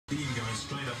beam going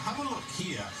straight up. Have a look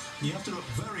here. You have to look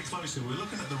very closely. We're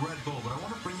looking at the red ball, but I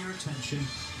want to bring your attention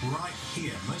right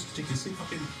here. Most particularly, see if I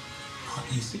can...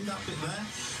 You see that bit there?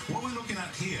 What we're looking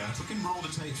at here, if we can roll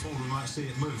the tape forward, we might see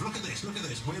it move. Look at this, look at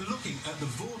this. We're looking at the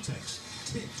vortex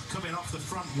tip coming off the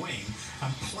front wing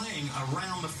and playing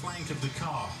around the flank of the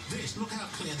car. This, look how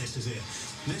clear this is here.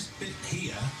 This bit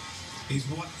here is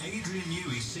what Adrian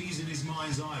Newey sees in his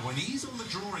mind's eye when he's on the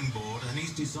drawing board and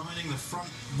he's designing the front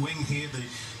wing here,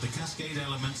 the cascade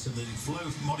elements and the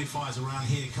flow modifiers around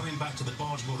here coming back to the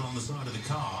barge board on the side of the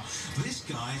car. This,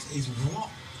 guys, is what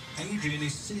Adrian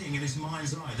is seeing in his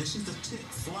mind's eye. This is the tip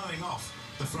flowing off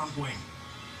the front wing.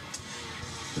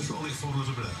 Just roll it forward a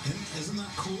little bit. Isn't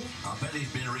that cool? I bet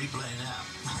he's been replaying that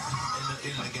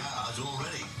in the garage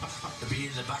already. To be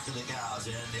in the back of the garage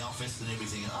and in the office and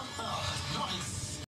everything. Oh, nice.